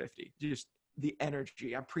 150. Just the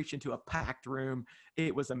energy. I'm preaching to a packed room.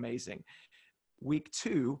 It was amazing. Week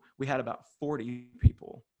 2, we had about 40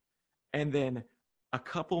 people. And then a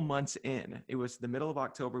couple months in, it was the middle of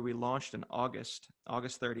October. We launched in August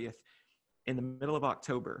 30th. In the middle of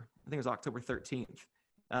October, I think it was October 13th,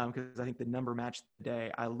 because I think the number matched the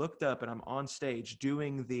day. I looked up and I'm on stage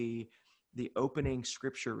doing the opening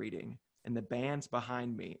scripture reading. And the band's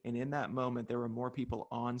behind me. And in that moment, there were more people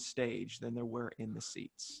on stage than there were in the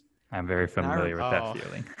seats. I'm very familiar with that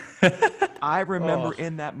feeling. I remember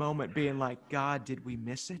in that moment being like, God, did we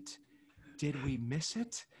miss it? Did we miss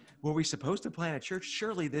it? Were we supposed to plant a church?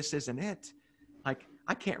 Surely this isn't it. Like,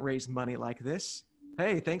 I can't raise money like this.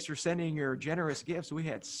 Hey, thanks for sending your generous gifts. We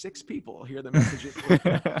had 6 people hear the messages.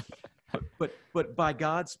 But by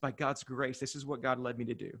God's grace, this is what God led me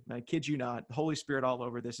to do. And I kid you not, the Holy Spirit all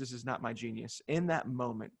over this. This is not my genius. In that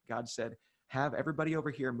moment, God said, have everybody over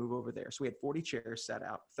here move over there. So we had 40 chairs set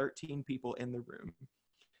out, 13 people in the room.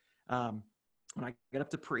 When I got up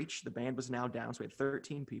to preach, the band was now down. So we had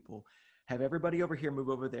 13 people. Have everybody over here move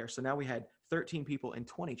over there. So now we had 13 people in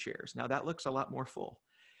 20 chairs. Now that looks a lot more full.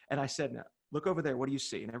 And I said, no, look over there. What do you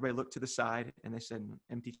see? And everybody looked to the side and they said,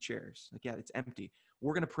 empty chairs. Like, yeah, it's empty.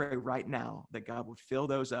 We're going to pray right now that God would fill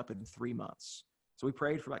those up in 3 months. So we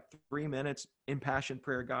prayed for like 3 minutes, impassioned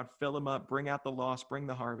prayer. God, fill them up, bring out the lost, bring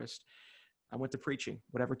the harvest. I went to preaching,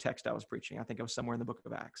 whatever text I was preaching. I think I was somewhere in the book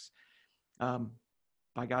of Acts.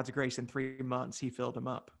 By God's grace, in 3 months, he filled them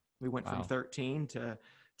up. We went from 13 to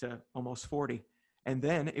almost 40. And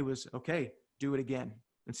then it was, okay, do it again.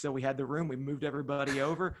 And so we had the room, we moved everybody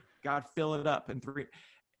over, God fill it up in 3,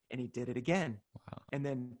 and he did it again. Wow. And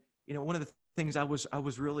then, one of the things I was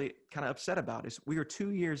really kind of upset about is we were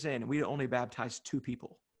 2 years in and we only baptized 2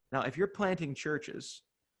 people. Now, if you're planting churches,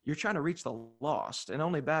 you're trying to reach the lost, and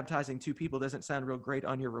only baptizing 2 people doesn't sound real great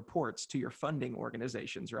on your reports to your funding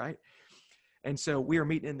organizations, right? And so we were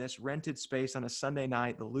meeting in this rented space on a Sunday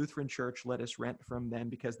night. The Lutheran church let us rent from them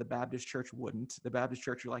because the Baptist church wouldn't. The Baptist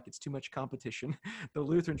church were like, it's too much competition. The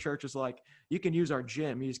Lutheran church was like, you can use our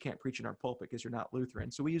gym. You just can't preach in our pulpit because you're not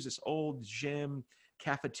Lutheran. So we use this old gym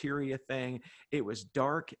cafeteria thing. It was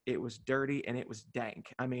dark, it was dirty, and it was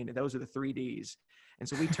dank. I mean, those are the 3 Ds. And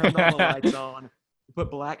so we turned all the lights on,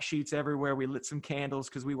 put black sheets everywhere. We lit some candles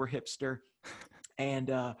because we were hipster.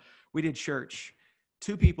 And we did church.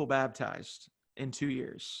 2 people baptized in 2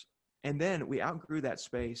 years. And then we outgrew that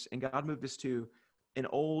space, and God moved us to an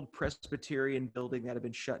old Presbyterian building that had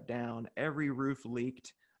been shut down. Every roof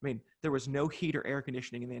leaked. I mean, there was no heat or air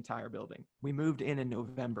conditioning in the entire building. We moved in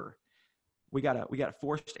November. We got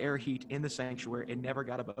forced air heat in the sanctuary. It never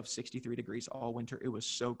got above 63 degrees all winter. It was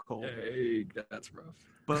so cold. Hey, that's rough.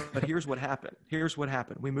 But here's what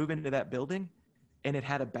happened. We move into that building, and it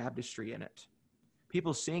had a baptistry in it.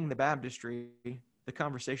 People seeing the baptistry, the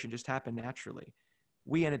conversation just happened naturally.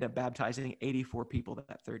 We ended up baptizing 84 people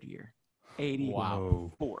that third year.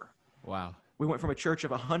 84. Wow. We went from a church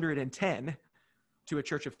of 110 to a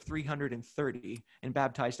church of 330 and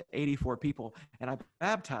baptized 84 people. And I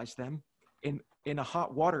baptized them in a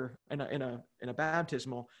hot water, in a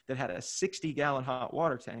baptismal that had a 60-gallon hot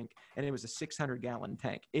water tank, and it was a 600-gallon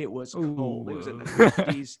tank. It was cold. It was in the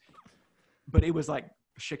 50s, but it was like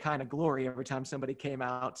Shekinah glory every time somebody came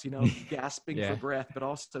out, gasping for breath, but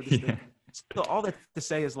also so all that to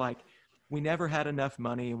say is, like, we never had enough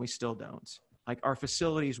money, and we still don't. Like, our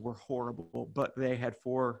facilities were horrible, but they had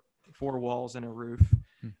four walls and a roof.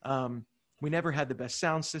 We never had the best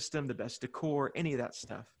sound system, the best decor, any of that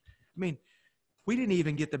stuff. I mean, we didn't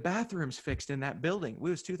even get the bathrooms fixed in that building. It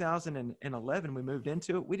was 2011. We moved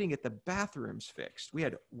into it. We didn't get the bathrooms fixed. We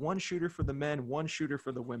had 1 shooter for the men, 1 shooter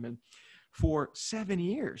for the women for 7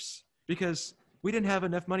 years because we didn't have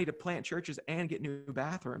enough money to plant churches and get new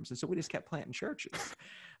bathrooms. And so we just kept planting churches.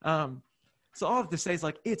 So all I have to say is,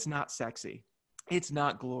 like, it's not sexy. It's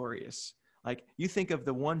not glorious. Like, you think of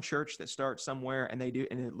the one church that starts somewhere and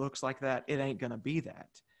it looks like that. It ain't going to be that.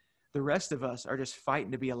 The rest of us are just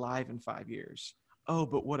fighting to be alive in 5 years. Oh,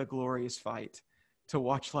 but what a glorious fight to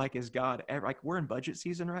watch, like, as God, like, we're in budget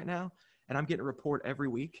season right now, and I'm getting a report every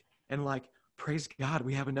week, and, like, praise God,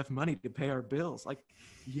 we have enough money to pay our bills. Like,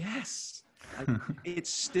 yes, like, it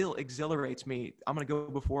still exhilarates me. I'm going to go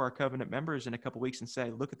before our covenant members in a couple weeks and say,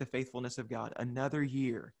 look at the faithfulness of God. Another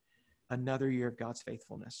year of God's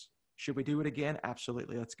faithfulness. Should we do it again?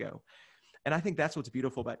 Absolutely. Let's go. And I think that's what's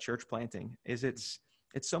beautiful about church planting is it's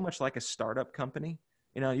so much like a startup company.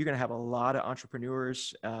 You're going to have a lot of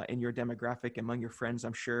entrepreneurs in your demographic, among your friends,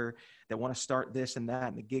 I'm sure, that want to start this and that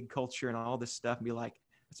and the gig culture and all this stuff and be like,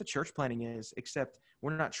 that's what church planting is, except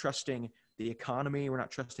we're not trusting the economy. We're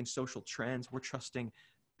not trusting social trends. We're trusting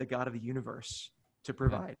the God of the universe to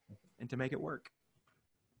provide and to make it work.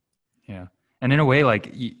 Yeah. And in a way,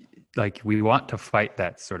 like we want to fight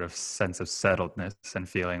that sort of sense of settledness and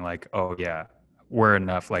feeling like, oh yeah, we're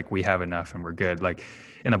enough, like we have enough and we're good. Like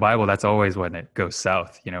in the Bible, that's always when it goes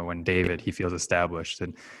south, when David, he feels established.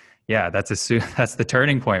 And yeah, that's the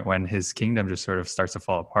turning point when his kingdom just sort of starts to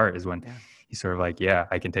fall apart is when he's sort of like, yeah,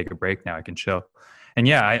 I can take a break now. I can chill. And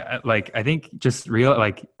yeah, I think just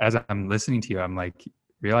as I'm listening to you, I'm like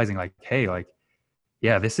realizing like, hey, like,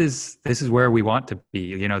 yeah, this is where we want to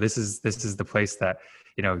be. This is the place that,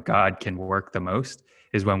 God can work the most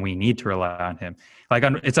is when we need to rely on him. Like,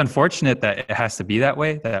 it's unfortunate that it has to be that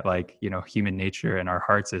way, that like, human nature and our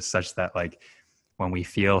hearts is such that like when we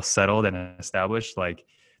feel settled and established, like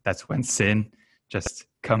that's when sin just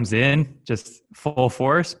comes in just full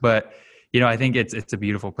force. But, I think it's a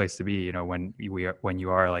beautiful place to be, when you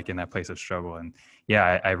are like in that place of struggle. And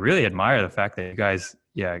yeah, I really admire the fact that you guys,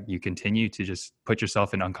 you continue to just put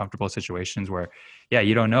yourself in uncomfortable situations where,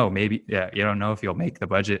 you don't know, you don't know if you'll make the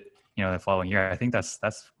budget, the following year. I think that's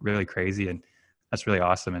really crazy. And that's really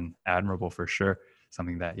awesome and admirable for sure.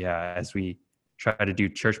 Something that, as we try to do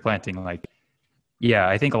church planting, like,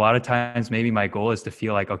 I think a lot of times maybe my goal is to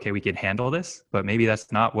feel like, okay, we can handle this, but maybe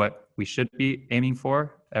that's not what we should be aiming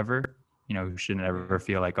for ever. We shouldn't ever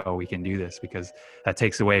feel like, oh, we can do this, because that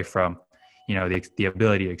takes away from, the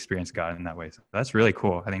ability to experience God in that way. So that's really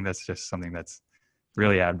cool. I think that's just something that's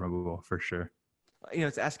really admirable for sure.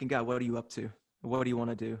 It's asking God, what are you up to? What do you want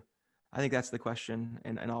to do? I think that's the question,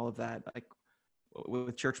 and all of that. Like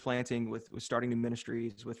with church planting, with starting new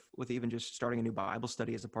ministries, with even just starting a new Bible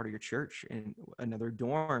study as a part of your church in another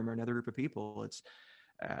dorm or another group of people.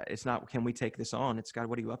 It's not, can we take this on? It's God,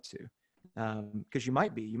 what are you up to? Because you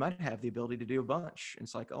might have the ability to do a bunch. And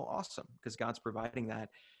it's like, oh, awesome, because God's providing that.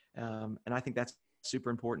 And I think that's super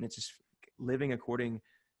important. It's just living according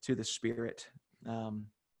to the Spirit. And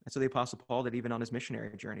so the Apostle Paul did even on his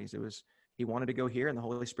missionary journeys. He wanted to go here, and the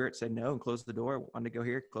Holy Spirit said no and closed the door. Wanted to go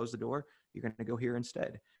here, close the door. You're going to go here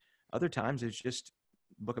instead. Other times it's just,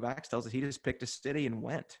 Book of Acts tells us he just picked a city and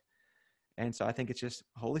went. And so I think it's just,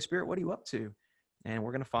 Holy Spirit, what are you up to? And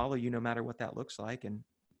we're going to follow you no matter what that looks like, and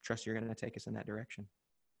trust you're going to take us in that direction.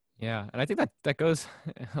 Yeah. And I think that goes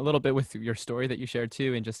a little bit with your story that you shared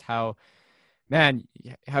too, and just how, man,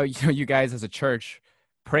 how you guys as a church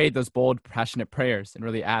prayed those bold, passionate prayers and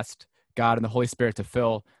really asked God and the Holy Spirit to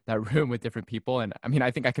fill that room with different people. And I mean,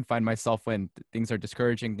 I think I can find myself when things are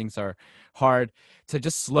discouraging, things are hard, to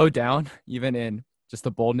just slow down, even in just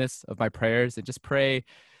the boldness of my prayers, and just pray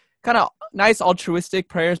kind of nice altruistic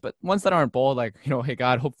prayers, but ones that aren't bold, like, hey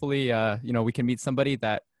God, hopefully, we can meet somebody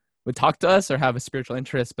that would talk to us or have a spiritual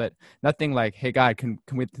interest, but nothing like, hey God, can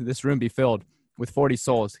this room be filled with 40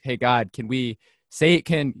 souls? Hey God, can you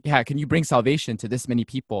bring salvation to this many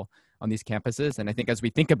people on these campuses? And I think as we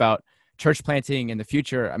think about church planting in the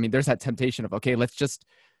future, I mean, there's that temptation of, okay, let's just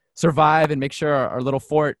survive and make sure our little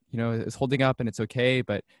fort, is holding up and it's okay.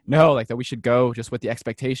 But no, like that we should go just with the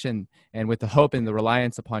expectation and with the hope and the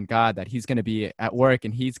reliance upon God that he's going to be at work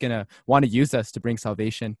and he's going to want to use us to bring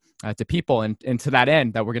salvation to people. And to that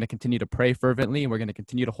end, that we're going to continue to pray fervently, and we're going to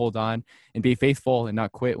continue to hold on and be faithful and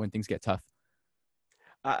not quit when things get tough.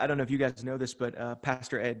 I don't know if you guys know this, but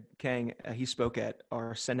Pastor Ed Kang, he spoke at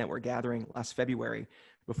our Send Network gathering last February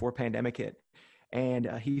before pandemic hit. And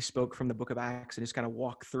he spoke from the Book of Acts and just kind of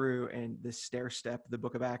walked through and this stair step of the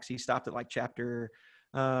Book of Acts. He stopped at like chapter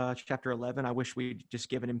 11. I wish we'd just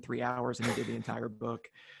given him 3 hours and he did the entire book.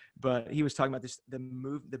 But he was talking about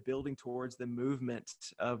the building towards the movement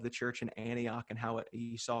of the church in Antioch and how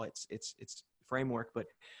he saw its framework. But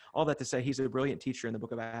all that to say, he's a brilliant teacher in the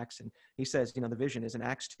Book of Acts. And he says, the vision is an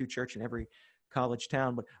Acts 2 church in every college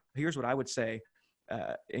town. But here's what I would say.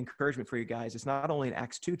 Encouragement for you guys. It's not only an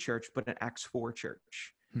Acts 2 church, but an Acts 4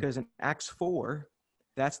 church. Because in Acts 4,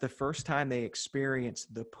 that's the first time they experience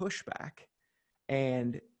the pushback.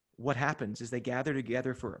 And what happens is they gather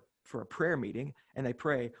together for a prayer meeting and they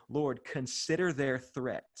pray, Lord, consider their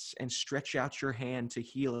threats and stretch out your hand to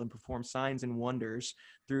heal and perform signs and wonders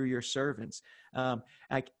through your servants. And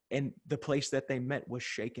the place that they met was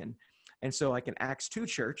shaken. And so like an Acts 2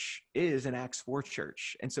 church is an Acts 4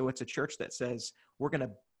 church. And so it's a church that says, we're going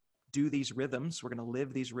to do these rhythms. We're going to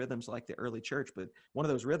live these rhythms like the early church. But one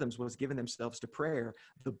of those rhythms was giving themselves to prayer,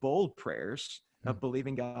 the bold prayers of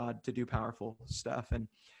believing God to do powerful stuff. And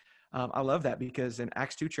I love that because in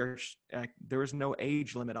Acts 2 church, there is no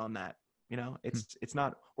age limit on that. It's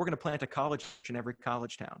not, we're going to plant a college in every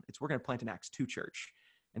college town. We're going to plant an Acts 2 church.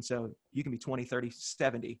 And so you can be 20, 30,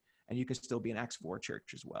 70, and you can still be an Acts 4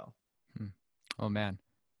 church as well. Oh, man.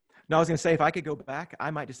 No, I was going to say, if I could go back,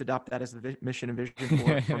 I might just adopt that as the mission and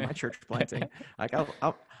vision for my church planting. Like,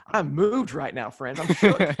 I'm moved right now, friends. I'm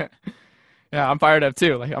shook. Yeah, I'm fired up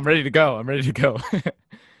too. Like, I'm ready to go.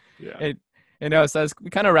 Yeah. So as we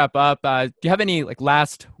kind of wrap up, do you have any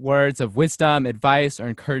last words of wisdom, advice, or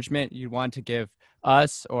encouragement you want to give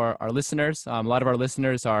us or our listeners? A lot of our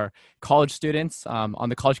listeners are college students on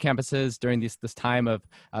the college campuses during this time of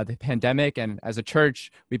the pandemic. And as a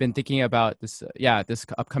church, we've been thinking about this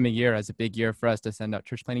upcoming year as a big year for us to send out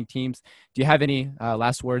church planting teams. Do you have any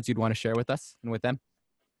last words you'd want to share with us and with them?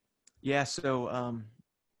 Yeah. So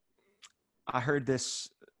I heard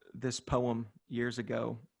this poem years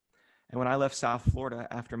ago. And when I left South Florida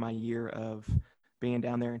after my year of being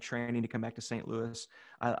down there and training to come back to St. Louis,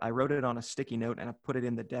 I wrote it on a sticky note and I put it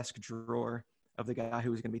in the desk drawer of the guy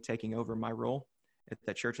who was going to be taking over my role at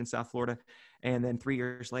that church in South Florida. And then 3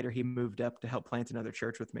 years later, he moved up to help plant another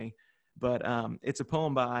church with me. But it's a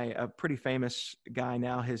poem by a pretty famous guy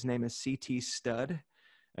now. His name is C.T. Studd.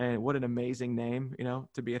 And what an amazing name,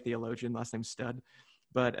 to be a theologian, last name Studd.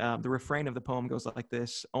 But the refrain of the poem goes like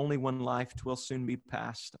this: only one life, 'twill soon be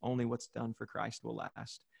past. Only what's done for Christ will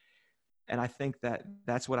last. And I think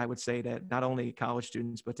that's what I would say to not only college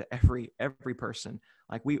students, but to every person.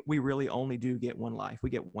 Like we really only do get one life. We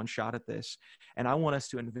get one shot at this. And I want us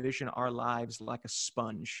to envision our lives like a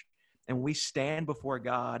sponge. And when we stand before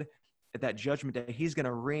God at that judgment day, he's going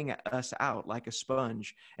to wring us out like a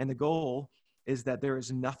sponge. And the goal is that there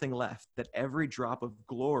is nothing left, that every drop of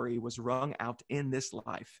glory was wrung out in this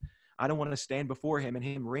life. I don't want to stand before him and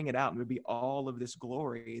him wring it out and it would be all of this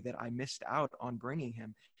glory that I missed out on bringing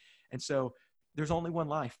him. And so there's only one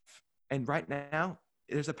life. And right now,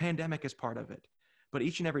 there's a pandemic as part of it. But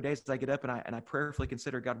each and every day as I get up and I prayerfully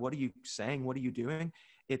consider, God, what are you saying? What are you doing?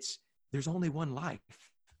 It's there's only one life.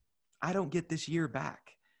 I don't get this year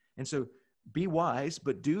back. And so be wise,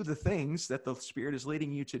 but do the things that the Spirit is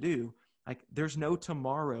leading you to do. Like, there's no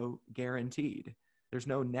tomorrow guaranteed. There's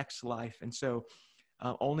no next life. And so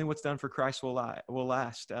only what's done for Christ will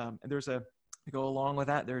last. And to go along with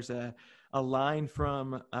that, there's a line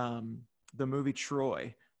from the movie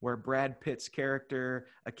Troy, where Brad Pitt's character,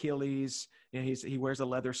 Achilles, he wears a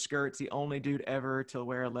leather skirt. It's the only dude ever to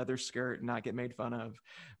wear a leather skirt and not get made fun of.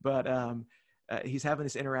 But he's having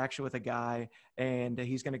this interaction with a guy, and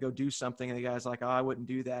he's going to go do something. And the guy's like, oh, I wouldn't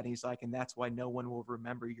do that. And he's like, and that's why no one will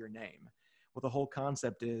remember your name. Well, the whole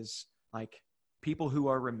concept is, like, people who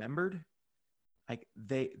are remembered, like,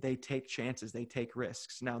 they take chances, they take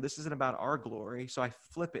risks. Now, this isn't about our glory. So I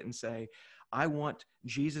flip it and say, I want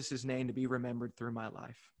Jesus's name to be remembered through my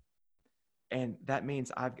life. And that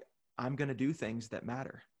means I'm going to do things that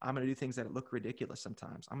matter. I'm going to do things that look ridiculous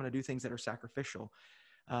sometimes. I'm going to do things that are sacrificial.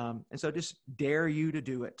 And so just dare you to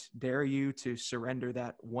do it. Dare you to surrender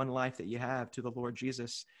that one life that you have to the Lord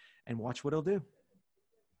Jesus, and watch what he'll do.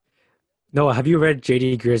 Noah, have you read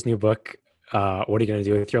J.D. Greer's new book, What Are You Going to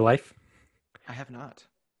Do With Your Life? I have not.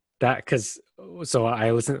 Our team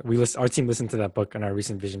listened to that book on our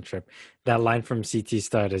recent vision trip. That line from C.T.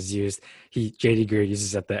 Studd is used. J.D. Greer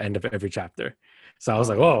uses at the end of every chapter. So I was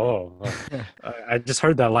like, whoa. I just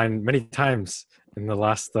heard that line many times in the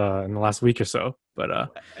last week or so.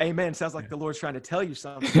 But amen. Sounds like the Lord's trying to tell you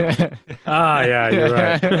something. yeah, you're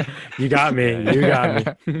right. You got me.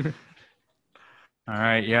 All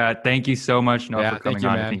right. Yeah. Thank you so much, Noah, for coming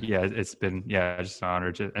on. Man. I think, it's been, just an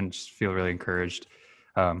honor and just feel really encouraged.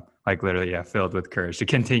 Like literally, filled with courage to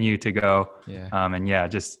continue to go.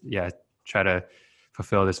 Try to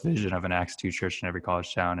fulfill this vision of an Acts 2 church in every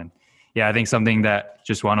college town. And I think something that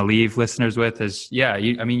just want to leave listeners with is,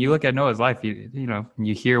 you look at Noah's life,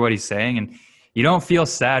 you hear what he's saying, and you don't feel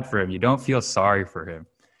sad for him. You don't feel sorry for him,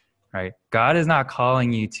 right? God is not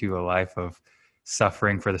calling you to a life of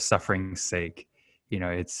suffering for the suffering's sake.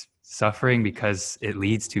 It's suffering because it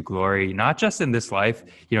leads to glory, not just in this life.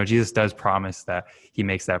 Jesus does promise that he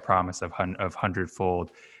makes that promise of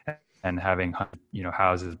hundredfold and having,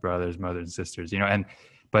 houses, brothers, mothers, and sisters,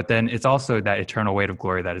 but then it's also that eternal weight of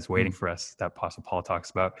glory that is waiting for us that Apostle Paul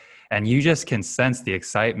talks about. And you just can sense the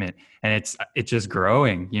excitement, and it's just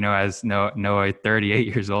growing, as Noah, 38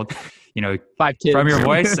 years old, 5 kids. From your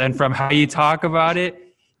voice and from how you talk about it,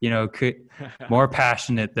 more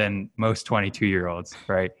passionate than most 22-year-olds,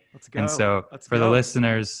 right? Let's go. And so for the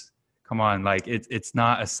listeners, come on, like it's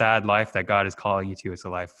not a sad life that God is calling you to. It's a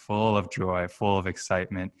life full of joy, full of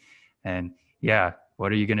excitement. And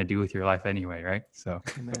what are you going to do with your life anyway, right? So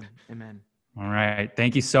Amen. All right.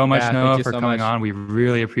 Thank you so much, Noah, for coming much. on. We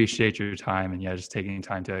really appreciate your time and just taking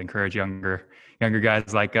time to encourage younger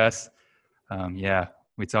guys like us.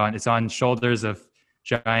 It's on shoulders of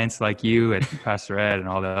giants like you and Pastor Ed and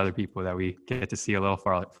all the other people that we get to see a little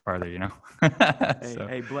farther,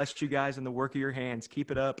 Hey, bless you guys in the work of your hands. Keep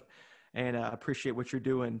it up, and appreciate what you're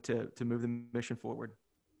doing to move the mission forward.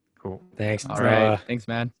 Cool. Thanks. All right. Thanks,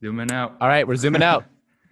 man. Zooming out. All right. We're zooming out.